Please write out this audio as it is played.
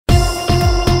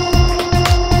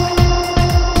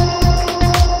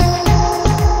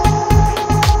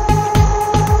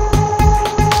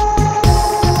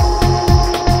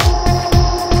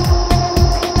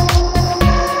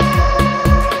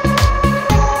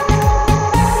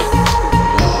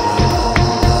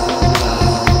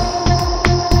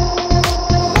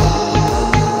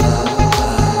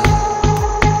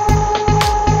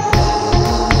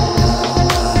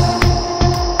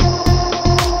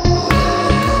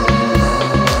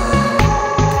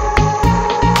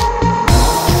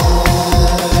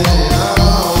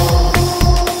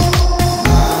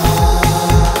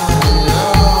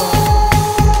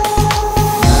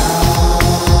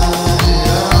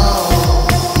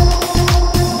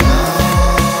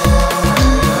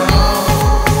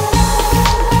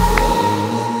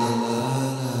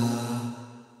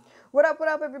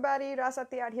up, everybody?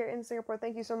 Rasati out here in Singapore.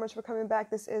 Thank you so much for coming back.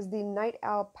 This is the Night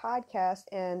Owl podcast,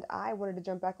 and I wanted to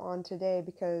jump back on today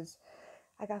because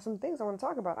I got some things I want to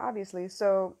talk about, obviously.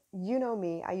 So, you know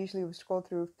me, I usually scroll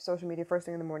through social media first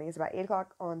thing in the morning. It's about 8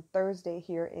 o'clock on Thursday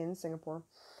here in Singapore,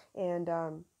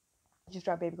 and just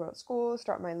drop baby girl at school,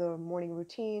 start my little morning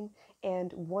routine,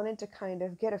 and wanted to kind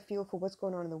of get a feel for what's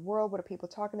going on in the world, what are people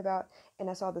talking about, and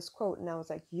I saw this quote, and I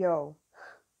was like, yo,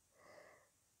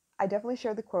 I definitely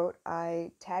shared the quote.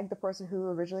 I tagged the person who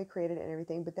originally created it and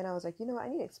everything, but then I was like, you know what? I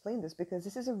need to explain this because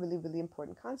this is a really, really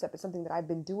important concept. It's something that I've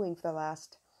been doing for the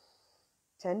last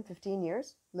 10, 15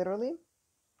 years, literally.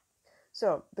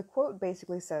 So the quote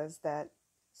basically says that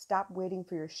stop waiting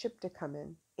for your ship to come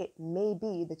in. It may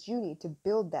be that you need to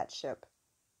build that ship.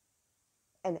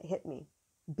 And it hit me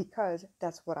because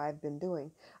that's what I've been doing.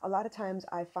 A lot of times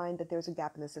I find that there's a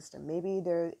gap in the system. Maybe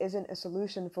there isn't a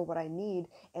solution for what I need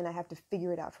and I have to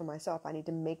figure it out for myself. I need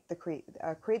to create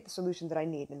the solution that I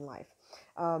need in life.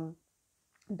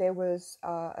 There was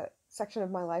a section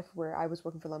of my life where I was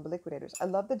working for Lumber Liquidators. I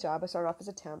loved the job. I started off as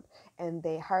a temp and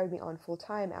they hired me on full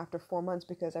time after 4 months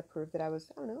because I proved that I was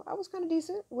kind of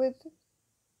decent with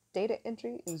data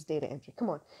entry. It was data entry. Come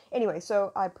on. Anyway,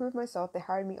 so I proved myself. They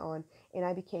hired me on, and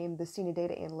I became the senior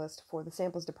data analyst for the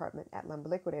samples department at Lumber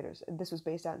Liquidators. This was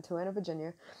based out in Atlanta,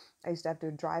 Virginia. I used to have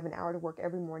to drive an hour to work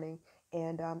every morning,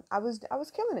 and I was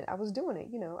killing it. I was doing it.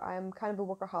 You know, I'm kind of a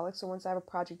workaholic, so once I have a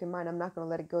project in mind, I'm not going to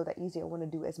let it go that easy. I want to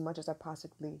do as much as I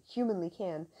possibly humanly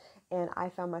can, and I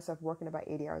found myself working about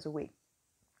 80 hours a week.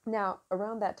 Now,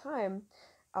 around that time,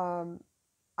 I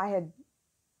had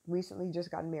recently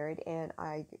just gotten married and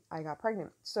I got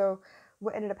pregnant. So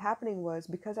what ended up happening was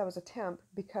because I was a temp,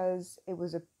 because it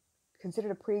was considered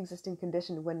a pre-existing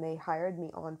condition when they hired me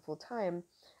on full time,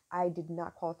 I did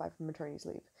not qualify for maternity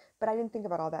leave. But I didn't think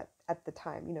about all that at the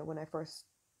time, you know, when I first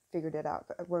figured it out,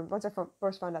 once I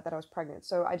first found out that I was pregnant.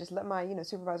 So I just let my,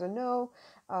 supervisor know,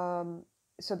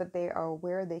 so that they are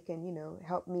aware, they can,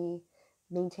 help me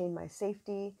maintain my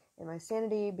safety and my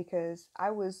sanity because I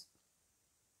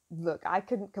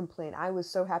couldn't complain. I was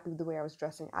so happy with the way I was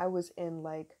dressing. I was in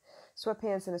like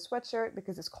sweatpants and a sweatshirt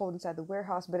because it's cold inside the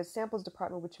warehouse, but it's samples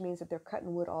department, which means that they're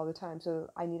cutting wood all the time. So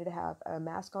I needed to have a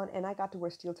mask on and I got to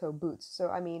wear steel toe boots. So,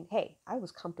 I mean, hey, I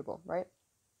was comfortable, right?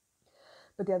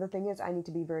 But the other thing is I need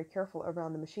to be very careful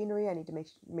around the machinery. I need to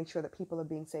make sure that people are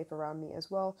being safe around me as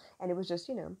well. And it was just,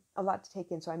 a lot to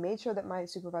take in. So I made sure that my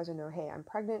supervisor know, hey, I'm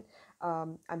pregnant.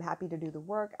 I'm happy to do the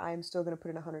work. I'm still going to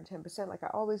put in 110% like I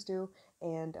always do.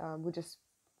 And we'll just,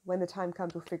 when the time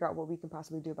comes, we'll figure out what we can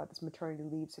possibly do about this maternity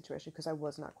leave situation because I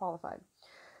was not qualified.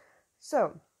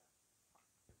 So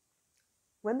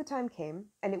when the time came,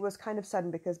 and it was kind of sudden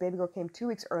because baby girl came 2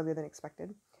 weeks earlier than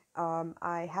expected.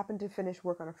 I happened to finish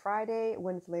work on a Friday,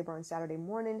 went into labor on Saturday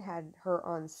morning, had her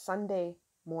on Sunday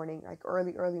morning, like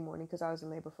early morning, because I was in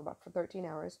labor for 13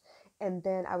 hours. And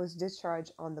then I was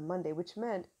discharged on the Monday, which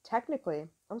meant technically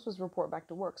I'm supposed to report back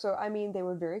to work. So, I mean, they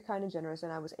were very kind and generous,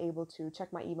 and I was able to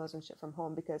check my emails and shit from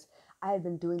home because I had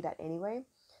been doing that anyway.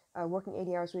 Working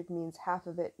 80 hours a week means half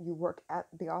of it you work at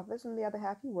the office and the other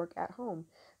half you work at home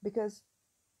because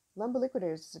Lumber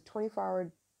Liquidators is a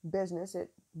 24-hour business.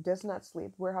 It does not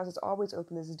sleep. Warehouse is always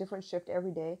open. There's a different shift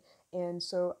every day. And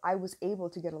so I was able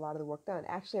to get a lot of the work done.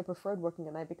 Actually, I preferred working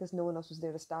at night because no one else was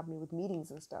there to stop me with meetings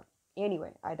and stuff.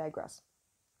 Anyway, I digress.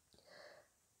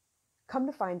 Come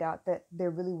to find out that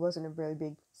there really wasn't a very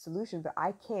big solution, but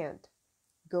I can't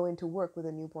go into work with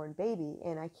a newborn baby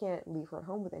and I can't leave her at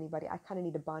home with anybody. I kind of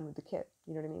need to bond with the kid.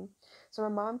 You know what I mean? So my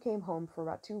mom came home for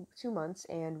about two months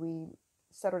and we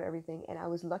settled everything. And I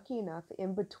was lucky enough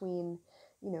in between,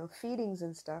 feedings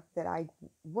and stuff that I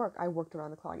worked around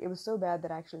the clock. It was so bad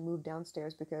that I actually moved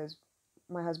downstairs because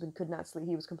my husband could not sleep.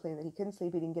 He was complaining that he couldn't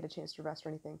sleep. He didn't get a chance to rest or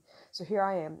anything. So here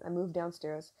I am. I moved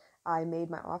downstairs. I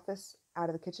made my office out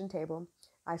of the kitchen table.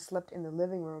 I slept in the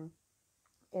living room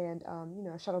and,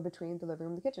 I shuttled between the living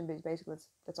room and the kitchen. Basically,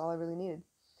 that's all I really needed.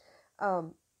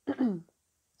 Um,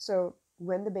 so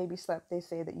when the baby slept, they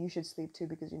say that you should sleep too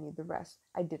because you need the rest.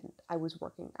 I didn't. I was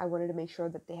working. I wanted to make sure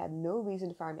that they had no reason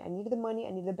to fire me. I needed the money.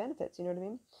 I needed the benefits. You know what I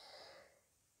mean?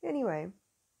 Anyway,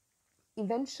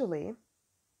 eventually,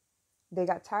 they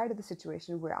got tired of the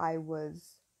situation where I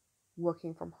was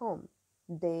working from home.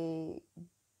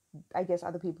 I guess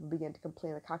other people began to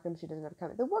complain, like, how come she doesn't have to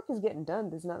come? The work is getting done.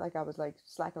 It's not like I was, like,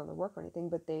 slacking on the work or anything,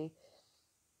 but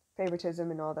favoritism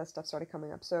and all that stuff started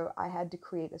coming up. So I had to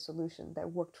create a solution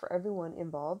that worked for everyone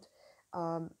involved.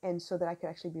 and so that I could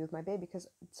actually be with my baby. Because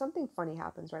something funny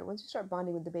happens, right? Once you start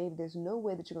bonding with the baby, there's no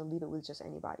way that you're going to leave it with just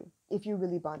anybody if you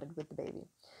really bonded with the baby.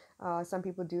 Some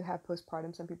people do have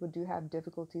postpartum. Some people do have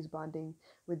difficulties bonding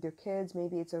with their kids.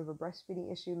 Maybe it's over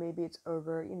breastfeeding issue. Maybe it's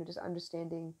over, just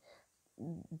understanding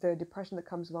the depression that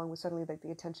comes along with suddenly like the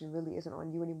attention really isn't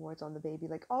on you anymore. It's on the baby.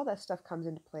 Like all that stuff comes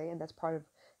into play, and that's part of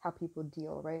how people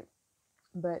deal, right?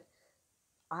 But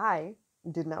I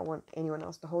did not want anyone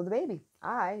else to hold the baby.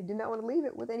 I did not want to leave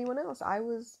it with anyone else. I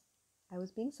was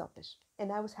being selfish,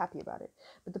 and I was happy about it.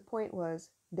 But the point was,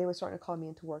 they were starting to call me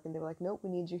into work, and they were like, "Nope, we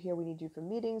need you here. We need you for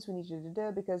meetings. We need you to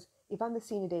do." Because if I'm the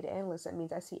senior data analyst, that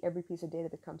means I see every piece of data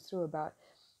that comes through about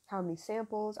how many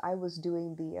samples. I was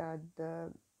doing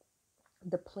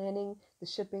the planning, the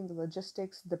shipping, the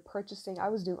logistics, the purchasing. I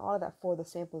was doing all of that for the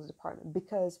samples department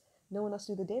because no one else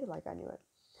knew the data like I knew it.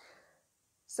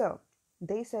 So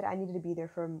they said I needed to be there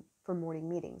for morning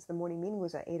meetings. The morning meeting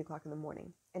was at 8 o'clock in the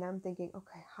morning. And I'm thinking,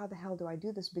 okay, how the hell do I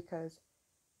do this? Because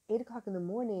 8 o'clock in the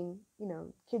morning,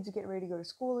 kids are getting ready to go to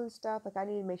school and stuff. Like I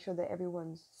need to make sure that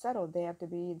everyone's settled. They have to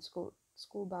be in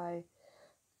school by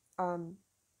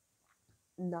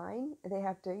 9. They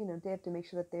have to make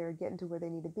sure that they're getting to where they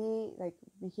need to be. Like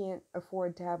we can't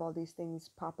afford to have all these things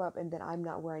pop up and then I'm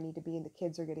not where I need to be and the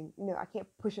kids are getting, I can't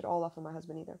push it all off on my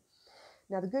husband either.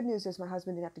 Now, the good news is my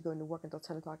husband didn't have to go into work until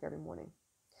 10 o'clock every morning,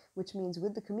 which means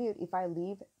with the commute, if I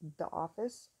leave the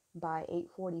office by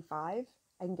 8:45,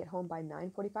 I can get home by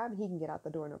 9:45 and he can get out the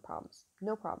door, no problems.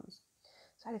 No problems.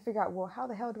 So I had to figure out, well, how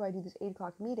the hell do I do this 8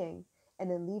 o'clock meeting and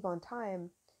then leave on time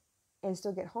and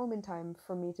still get home in time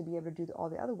for me to be able to do all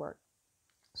the other work?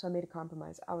 So I made a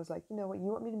compromise. I was like, you know what,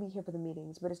 you want me to be here for the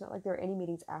meetings, but it's not like there are any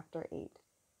meetings after 8.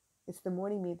 It's the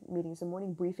morning meetings, the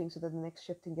morning briefing, so that the next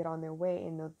shift can get on their way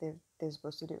and know what they're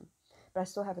supposed to do. But I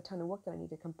still have a ton of work that I need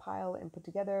to compile and put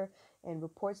together, and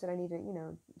reports that I need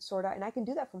to, sort out. And I can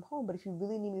do that from home. But if you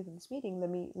really need me for this meeting, let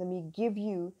me give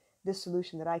you this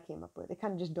solution that I came up with. It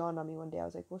kind of just dawned on me one day. I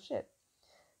was like, well, shit,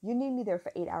 you need me there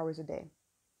for 8 hours a day.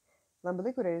 Lumber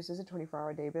Liquidators is a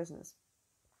 24-hour day business.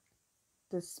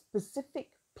 The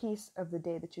specific piece of the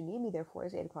day that you need me there for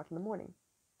is 8 o'clock in the morning.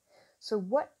 So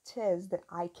what says that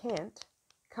I can't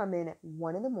come in at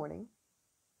 1 in the morning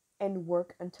and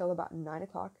work until about 9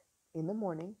 o'clock in the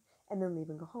morning and then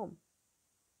leave and go home?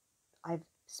 I've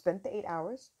spent the 8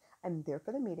 hours. I'm there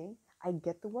for the meeting. I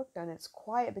get the work done. It's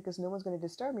quiet because no one's going to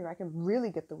disturb me, or I can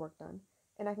really get the work done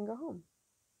and I can go home.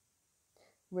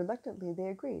 Reluctantly, they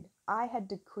agreed. I had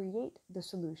to create the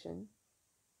solution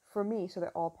for me so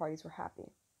that all parties were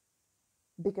happy.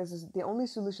 Because the only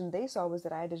solution they saw was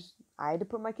that I had to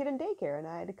put my kid in daycare and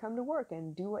I had to come to work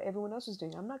and do what everyone else was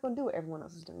doing. I'm not going to do what everyone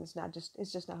else is doing.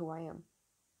 It's just not who I am.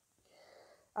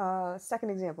 Second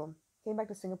example, came back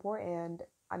to Singapore, and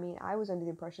I was under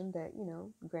the impression that,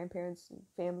 grandparents,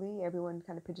 family, everyone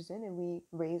kind of pitches in and we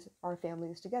raise our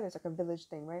families together. It's like a village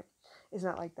thing, right? It's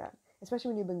not like that. Especially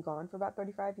when you've been gone for about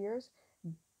 35 years,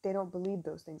 they don't believe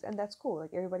those things. And that's cool.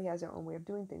 Like everybody has their own way of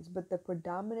doing things. But the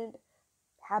predominant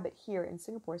habit here in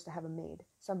Singapore is to have a maid,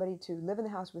 somebody to live in the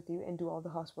house with you and do all the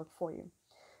housework for you.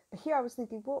 But here I was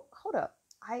thinking, well, hold up,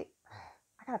 I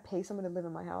gotta pay someone to live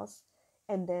in my house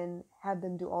and then have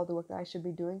them do all the work that I should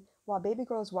be doing while baby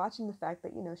girl is watching the fact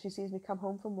that, she sees me come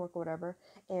home from work or whatever,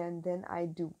 and then I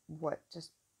do what?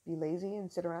 Just be lazy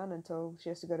and sit around until she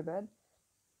has to go to bed?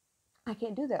 I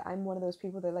can't do that. I'm one of those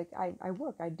people that I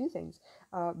work, I do things.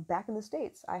 Back in the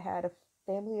States, I had a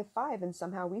family of 5, and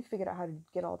somehow we figured out how to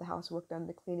get all the housework done,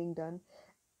 the cleaning done,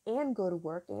 and go to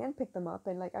work and pick them up.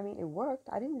 And it worked.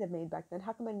 I didn't need a maid back then.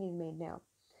 How come I need a maid now?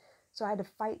 So I had to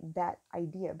fight that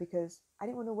idea because I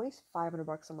didn't want to waste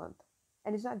 $500 a month.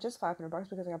 And it's not just $500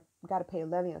 because I got to pay a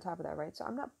levy on top of that, right? So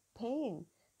I'm not paying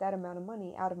that amount of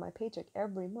money out of my paycheck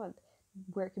every month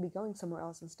where it could be going somewhere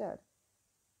else instead.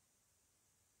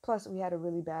 Plus, we had a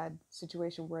really bad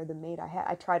situation where the maid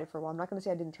I tried it for a while. I'm not going to say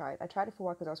I didn't try it. I tried it for a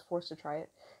while because I was forced to try it.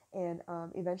 And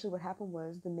eventually what happened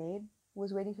was the maid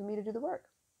was waiting for me to do the work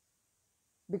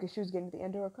because she was getting to the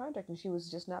end of her contract and she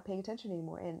was just not paying attention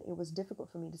anymore. And it was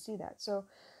difficult for me to see that. So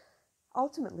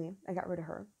ultimately, I got rid of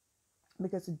her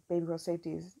because baby girl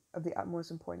safety is of the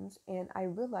utmost importance. And I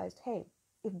realized, hey,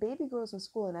 if baby girl's in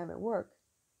school and I'm at work,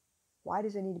 why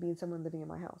does there need to be someone living in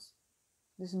my house?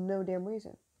 There's no damn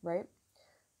reason, right?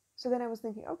 So then I was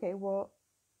thinking, okay, well,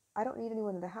 I don't need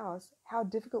anyone in the house. How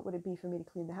difficult would it be for me to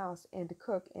clean the house and to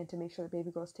cook and to make sure that baby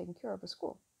girl is taken care of at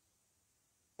school?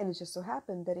 And it just so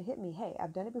happened that it hit me, hey,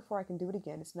 I've done it before, I can do it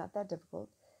again. It's not that difficult.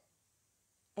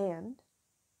 And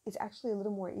it's actually a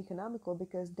little more economical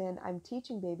because then I'm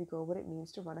teaching baby girl what it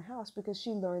means to run a house because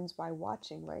she learns by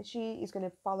watching, right? She is going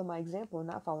to follow my example and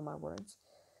not follow my words.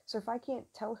 So if I can't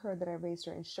tell her that I raised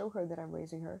her and show her that I'm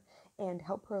raising her and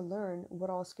help her learn what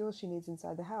all skills she needs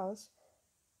inside the house,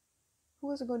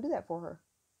 who is going to do that for her?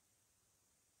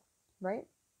 Right?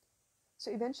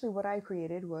 So eventually what I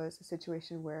created was a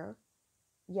situation where,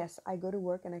 yes, I go to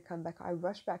work and I come back, I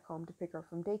rush back home to pick her up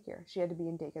from daycare. She had to be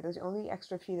in daycare. The only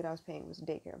extra fee that I was paying was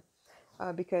daycare.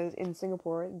 Because in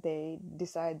Singapore, they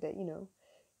decide that,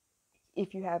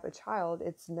 if you have a child,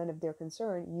 it's none of their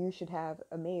concern. You should have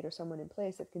a maid or someone in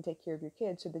place that can take care of your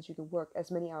kids so that you can work as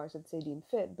many hours as they deem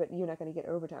fit, but you're not going to get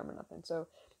overtime or nothing. So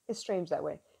it's strange that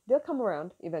way. They'll come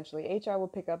around eventually. HR will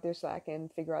pick up their slack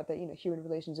and figure out that, human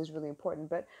relations is really important.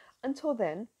 But until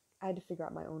then, I had to figure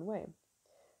out my own way.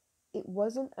 It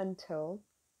wasn't until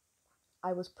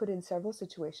I was put in several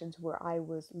situations where I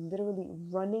was literally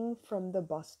running from the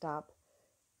bus stop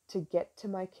to get to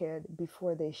my kid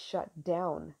before they shut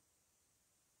down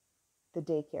the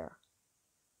daycare.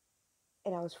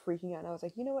 And I was freaking out. And I was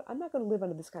like, you know what? I'm not going to live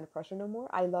under this kind of pressure no more.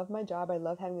 I love my job. I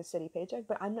love having a steady paycheck,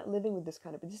 but I'm not living with this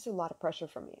this is a lot of pressure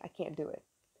for me. I can't do it.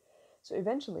 So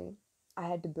eventually, I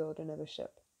had to build another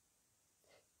ship.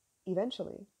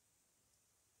 Eventually,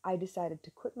 I decided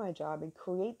to quit my job and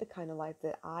create the kind of life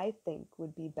that I think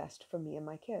would be best for me and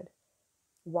my kid,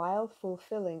 while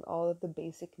fulfilling all of the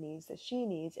basic needs that she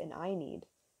needs and I need.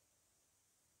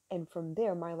 And from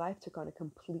there, my life took on a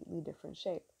completely different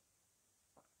shape.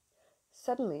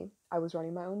 Suddenly, I was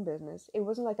running my own business. It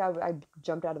wasn't like I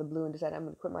jumped out of the blue and decided I'm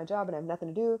going to quit my job and I have nothing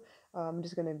to do. I'm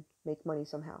just going to make money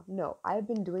somehow. No, I've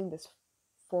been doing this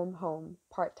from home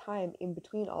part-time in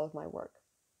between all of my work.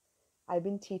 I've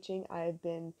been teaching, I've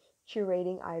been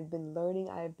curating, I've been learning,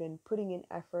 I've been putting in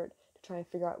effort to try and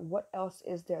figure out what else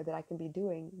is there that I can be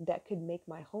doing that could make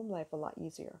my home life a lot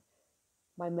easier,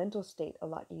 my mental state a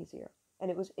lot easier. And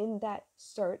it was in that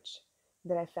search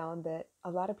that I found that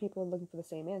a lot of people are looking for the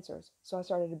same answers. So I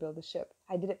started to build a ship.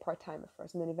 I did it part-time at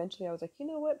first, and then eventually I was like, you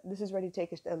know what? This is ready to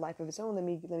take a life of its own. Let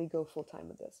me go full-time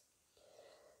with this.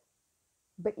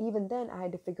 But even then, I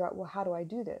had to figure out, well, how do I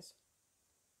do this?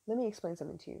 Let me explain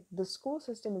something to you. The school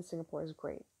system in Singapore is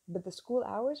great, but the school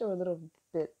hours are a little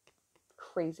bit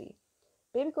crazy.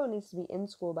 Baby girl needs to be in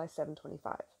school by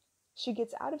 7:25. She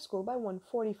gets out of school by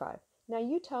 1:45. Now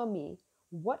you tell me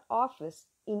what office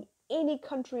in any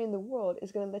country in the world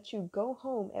is going to let you go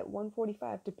home at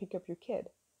 1:45 to pick up your kid?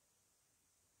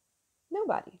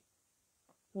 Nobody.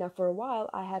 Now, for a while,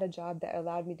 I had a job that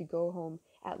allowed me to go home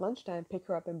at lunchtime, pick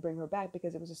her up, and bring her back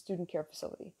because it was a student care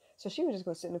facility. So she was just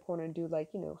going to sit in the corner and do,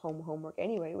 homework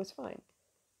anyway. It was fine.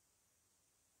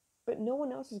 But no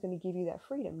one else is going to give you that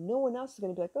freedom. No one else is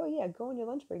going to be like, oh, yeah, go on your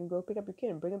lunch break and go pick up your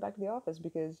kid and bring him back to the office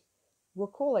because we're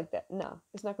cool like that. No,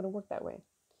 it's not going to work that way.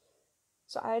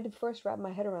 So I had to first wrap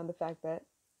my head around the fact that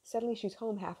suddenly she's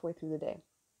home halfway through the day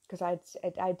because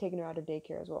I'd taken her out of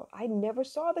daycare as well. I never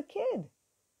saw the kid.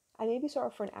 I maybe saw her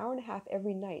for an hour and a half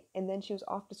every night, and then she was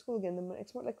off to school again the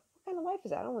next morning. Like, what kind of life is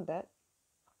that? I don't want that.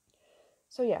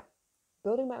 So yeah,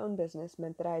 building my own business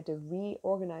meant that I had to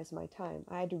reorganize my time.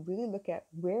 I had to really look at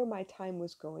where my time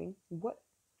was going, what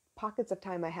pockets of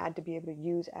time I had to be able to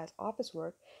use as office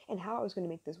work, and how I was going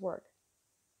to make this work.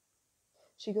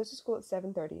 She goes to school at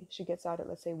 7:30. She gets out at,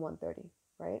 let's say, 1:30,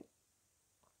 right?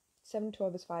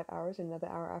 7:12 is 5 hours, and another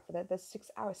hour after that. That's 6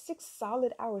 hours. 6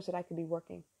 solid hours that I could be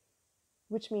working.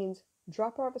 Which means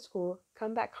drop her off at school,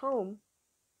 come back home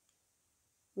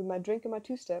with my drink and my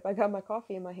two-step. I got my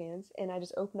coffee in my hands, and I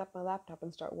just open up my laptop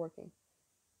and start working.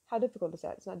 How difficult is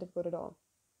that? It's not difficult at all.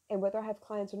 And whether I have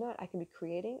clients or not, I can be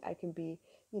creating, I can be,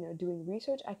 doing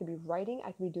research, I can be writing,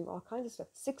 I can be doing all kinds of stuff.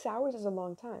 6 hours is a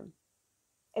long time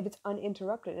if it's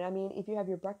uninterrupted. And I mean, if you have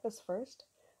your breakfast first,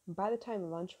 by the time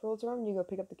lunch rolls around and you go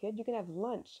pick up the kid, you can have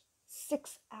lunch.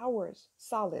 6 hours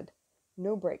solid,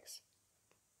 no breaks.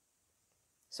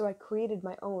 So I created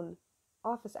my own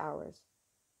office hours.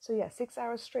 So yeah, 6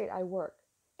 hours straight I work.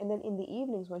 And then in the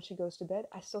evenings when she goes to bed,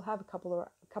 I still have a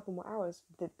couple more hours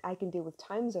that I can deal with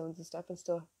time zones and stuff and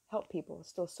still help people,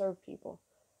 still serve people.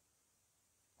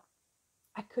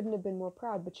 I couldn't have been more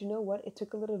proud, but you know what? It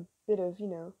took a little bit of,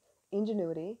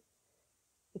 ingenuity.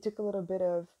 It took a little bit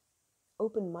of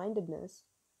open-mindedness.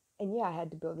 And yeah, I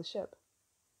had to build the ship.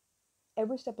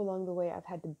 Every step along the way, I've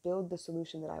had to build the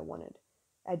solution that I wanted.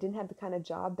 I didn't have the kind of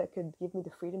job that could give me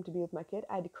the freedom to be with my kid.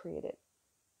 I had to create it.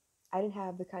 I didn't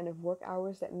have the kind of work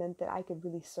hours that meant that I could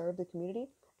really serve the community.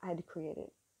 I had to create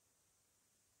it.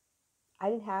 I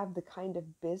didn't have the kind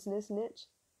of business niche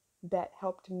that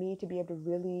helped me to be able to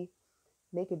really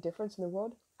make a difference in the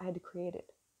world. I had to create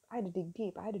it. I had to dig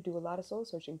deep. I had to do a lot of soul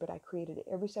searching, but I created it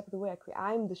every step of the way.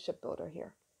 I'm the shipbuilder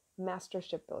here, master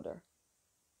shipbuilder.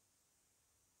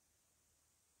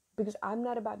 because I'm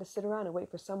not about to sit around and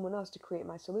wait for someone else to create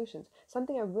my solutions.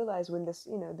 Something I realized when this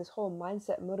whole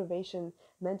mindset, motivation,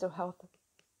 mental health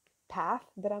path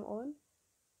that I'm on,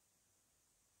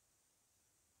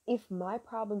 if my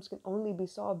problems can only be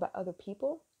solved by other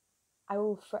people, I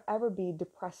will forever be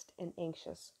depressed and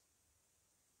anxious.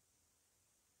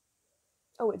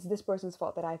 Oh, it's this person's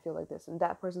fault that I feel like this, and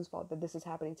that person's fault that this is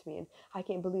happening to me, and I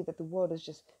can't believe that the world is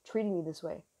just treating me this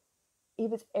way.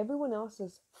 If it's everyone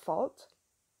else's fault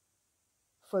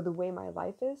for the way my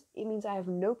life is, it means I have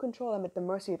no control. I'm at the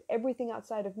mercy of everything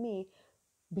outside of me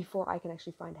before I can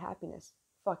actually find happiness.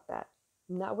 Fuck that.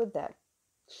 Not with that.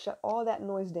 Shut all that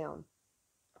noise down.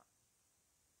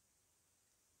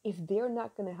 If they're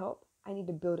not going to help, I need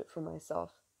to build it for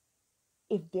myself.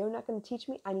 If they're not going to teach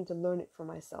me, I need to learn it for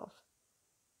myself.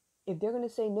 If they're going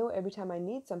to say no every time I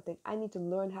need something, I need to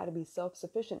learn how to be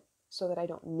self-sufficient so that I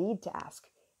don't need to ask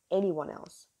anyone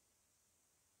else.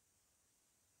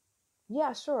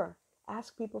 Yeah, sure.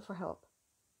 Ask people for help.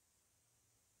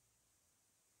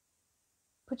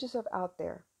 Put yourself out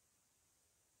there.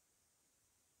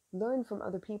 Learn from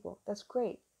other people. That's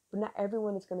great. But not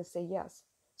everyone is going to say yes.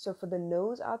 So for the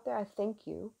no's out there, I thank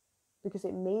you, because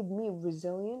it made me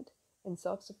resilient and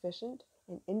self-sufficient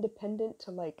and independent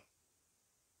to like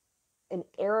an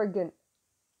arrogant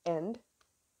end.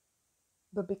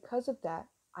 But because of that,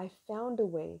 I found a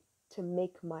way to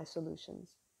make my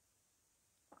solutions.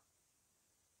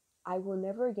 I will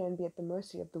never again be at the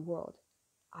mercy of the world.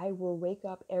 I will wake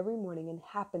up every morning and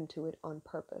happen to it on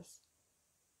purpose.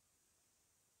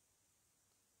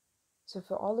 So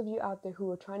for all of you out there who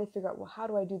are trying to figure out, well, how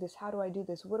do I do this? How do I do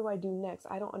this? What do I do next?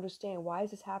 I don't understand. Why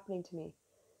is this happening to me?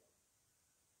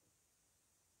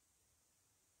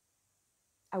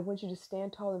 I want you to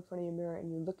stand tall in front of your mirror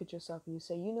and you look at yourself and you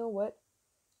say, you know what?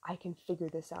 I can figure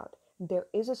this out. There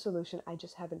is a solution. I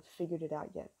just haven't figured it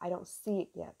out yet. I don't see it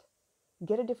yet.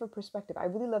 Get a different perspective. I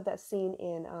really love that scene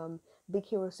in Big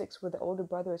Hero 6 where the older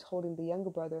brother is holding the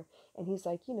younger brother and he's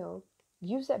like,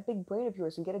 use that big brain of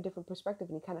yours and get a different perspective.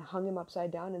 And he kind of hung him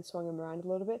upside down and swung him around a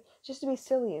little bit just to be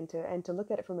silly and to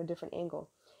look at it from a different angle.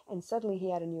 And suddenly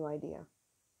he had a new idea.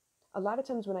 A lot of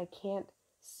times when I can't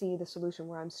see the solution,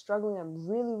 where I'm struggling, I'm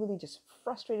really, really just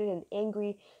frustrated and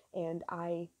angry, and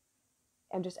I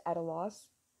am just at a loss,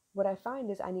 what I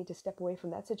find is I need to step away from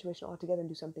that situation altogether and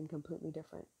do something completely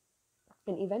different.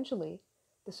 And eventually,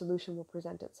 the solution will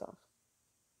present itself.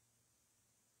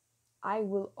 I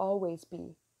will always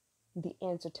be the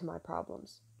answer to my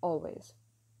problems. Always.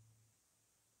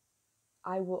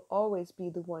 I will always be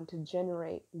the one to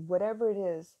generate whatever it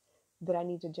is that I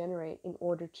need to generate in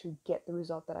order to get the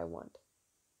result that I want.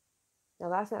 Now,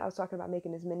 last night I was talking about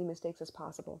making as many mistakes as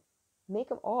possible. Make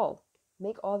them all.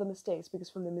 Make all the mistakes,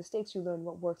 because from the mistakes you learn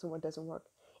what works and what doesn't work,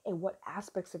 and what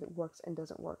aspects of it works and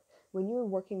doesn't work. When you're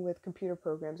working with computer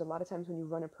programs, a lot of times when you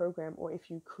run a program, or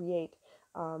if you create,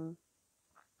 a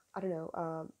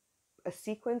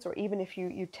sequence, or even if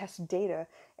you test data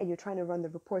and you're trying to run the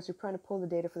reports, you're trying to pull the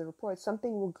data for the reports,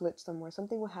 something will glitch somewhere,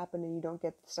 something will happen and you don't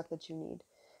get the stuff that you need.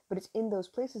 But it's in those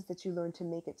places that you learn to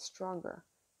make it stronger.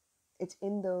 It's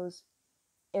in those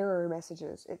error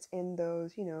messages. It's in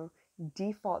those,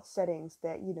 default settings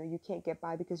that, you can't get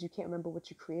by because you can't remember what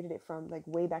you created it from, like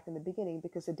way back in the beginning,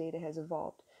 because the data has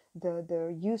evolved.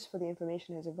 The use for the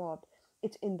information has evolved.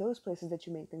 It's in those places that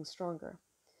you make things stronger.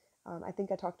 I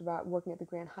think I talked about working at the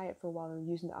Grand Hyatt for a while and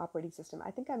using the operating system. I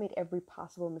think I made every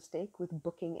possible mistake with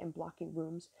booking and blocking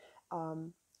rooms.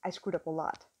 I screwed up a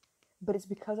lot. But it's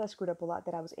because I screwed up a lot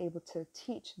that I was able to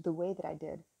teach the way that I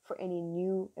did for any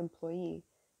new employee,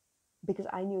 because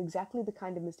I knew exactly the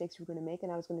kind of mistakes you were going to make,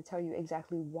 and I was going to tell you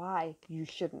exactly why you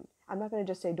shouldn't. I'm not going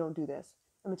to just say, don't do this.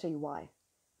 I'm going to tell you why,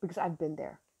 because I've been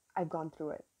there. I've gone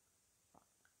through it.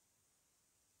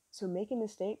 So making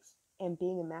mistakes and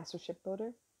being a master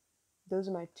shipbuilder, those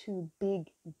are my two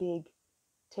big, big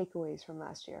takeaways from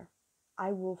last year.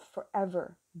 I will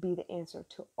forever be the answer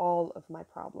to all of my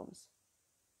problems.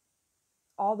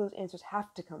 All those answers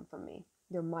have to come from me.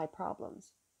 They're my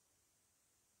problems.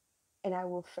 And I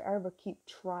will forever keep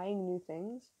trying new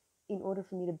things in order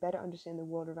for me to better understand the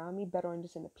world around me, better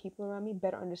understand the people around me,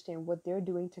 better understand what they're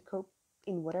doing to cope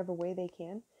in whatever way they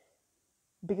can.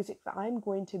 Because if I'm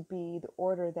going to be the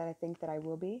order that I think that I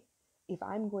will be, if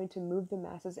I'm going to move the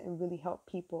masses and really help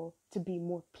people to be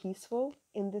more peaceful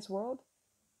in this world,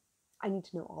 I need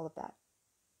to know all of that.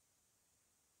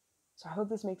 So I hope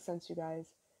this makes sense, you guys.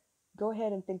 Go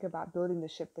ahead and think about building the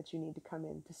ship that you need to come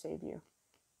in to save you.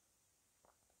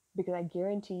 Because I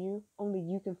guarantee you, only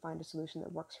you can find a solution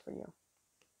that works for you.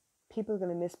 People are going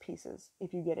to miss pieces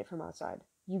if you get it from outside.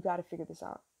 You got to figure this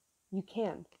out. You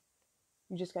can.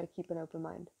 You just got to keep an open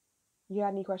mind. you got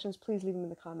any questions, please leave them in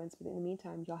the comments. But in the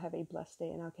meantime, y'all have a blessed day,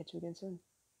 and I'll catch you again soon.